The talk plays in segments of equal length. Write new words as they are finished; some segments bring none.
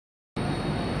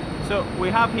So we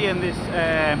have here in this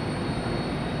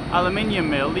aluminium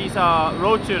mill, these are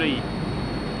rotary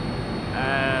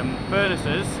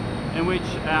furnaces in which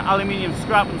aluminium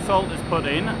scrap and salt is put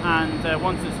in, and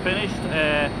once it's finished,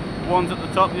 one's at the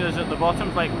top, the other's at the bottom,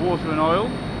 it's like water and oil,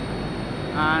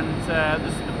 and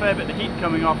there's a fair bit of heat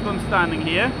coming off them standing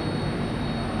here,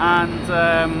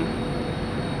 and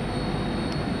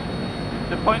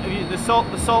the point of view, the salt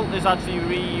is actually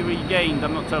regained.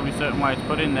 I'm not totally certain why it's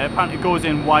put in there. Apparently it goes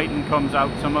in white and comes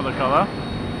out some other colour.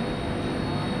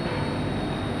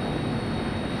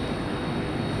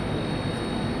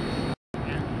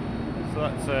 So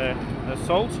that's the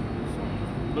salt.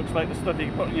 Looks like the stuff you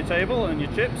can put on your table and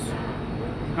your chips.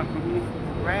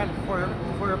 Well,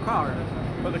 for your car.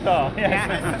 For the car, yes.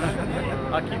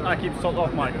 Yeah. I keep salt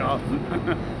off my car.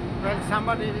 Well,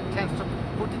 somebody tends to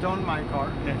put it on my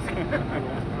car. Yes.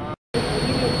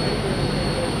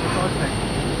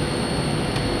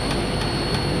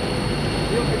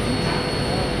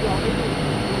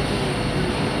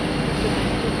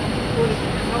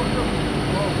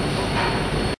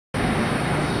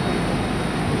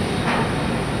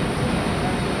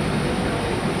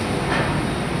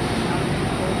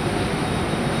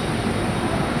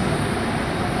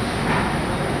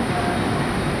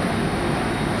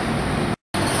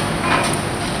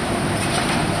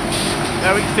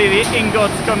 There we can see the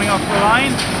ingots coming off the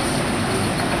line.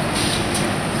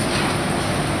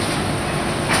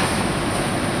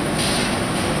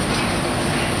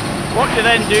 What you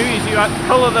then do is you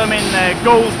colour them in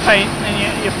gold paint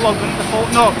and you flog them to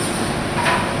Fort Knox.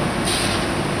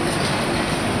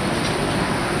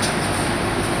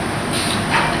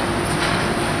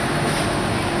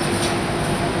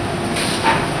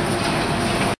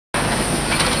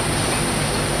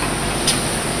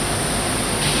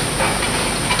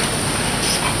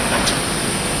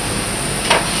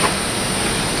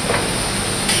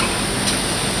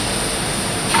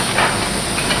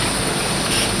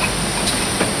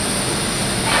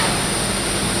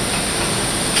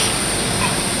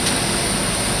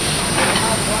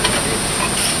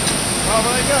 Oh,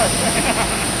 very good.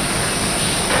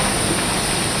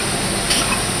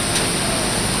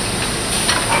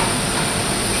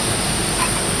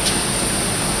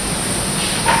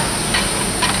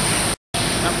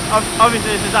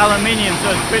 Obviously this is aluminium, so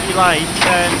it's pretty light,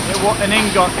 and an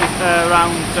ingot is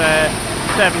around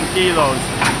 7 kilos.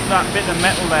 So that bit of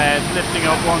metal there is lifting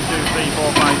up 1, 2, 3,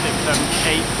 4, 5, 6,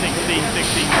 7, 8,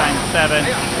 16 times 7.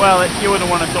 Well, you wouldn't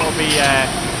want to sort of be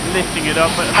lifting it up,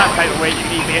 but at that type of weight you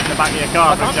can easily hit in the back of your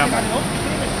car, for example.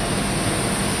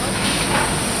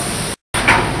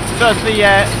 So as the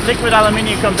liquid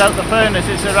aluminium comes out the furnace,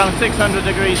 it's around 600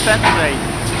 degrees centigrade,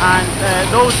 and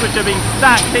those which are being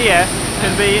stacked here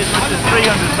can be as much as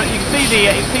 300, but you can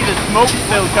see the smoke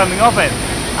still coming off it,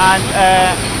 and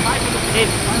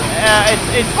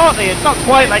it's hot here. It's not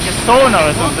quite like a sauna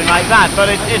or something like that, but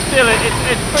it's still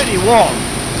pretty warm.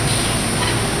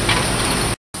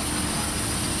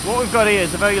 What we've got here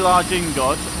is a very large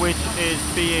ingot which is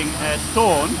being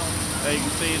torn. You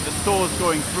can see the saws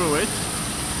going through it,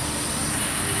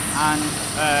 and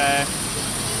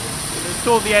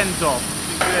saw the ends off.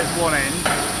 You can see there's one end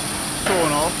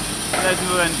torn off, there's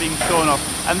another end being torn off,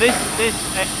 and this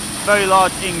very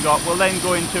large ingot will then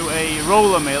go into a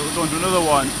roller mill, go into another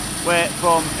one, where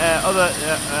from other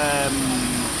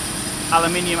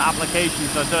aluminium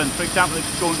applications are done. For example, it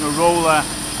could go into a roller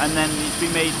and then it's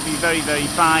been made to be very, very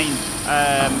fine,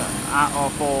 or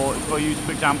for use,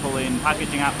 for example, in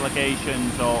packaging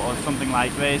applications or something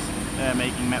like this,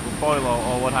 making metal foil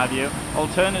or what have you.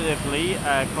 Alternatively,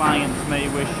 clients may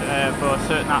wish for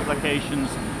certain applications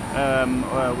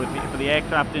for the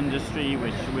aircraft industry,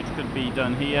 which could be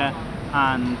done here,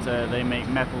 and they make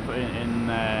metal which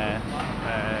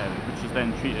is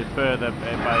then treated further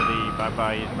by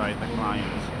the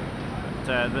clients.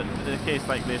 But the case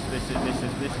like this is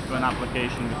for an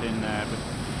application within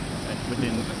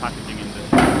the packaging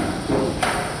industry.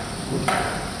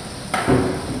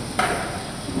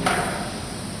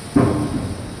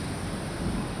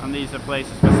 And these are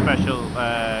places for special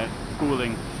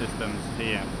cooling systems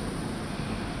here.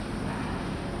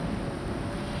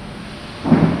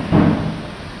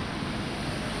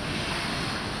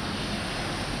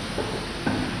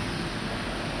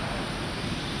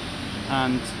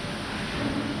 And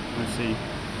let's see,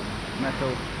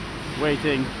 metal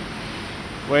waiting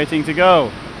to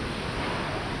go.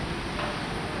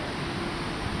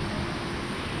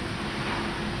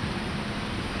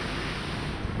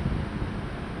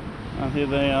 And here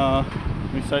they are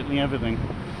recycling everything,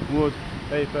 wood,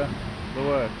 paper, the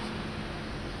works.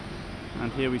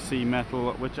 And here we see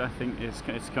metal, which I think is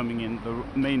coming in, the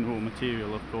main raw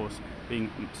material of course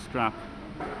being scrap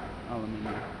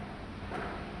aluminium.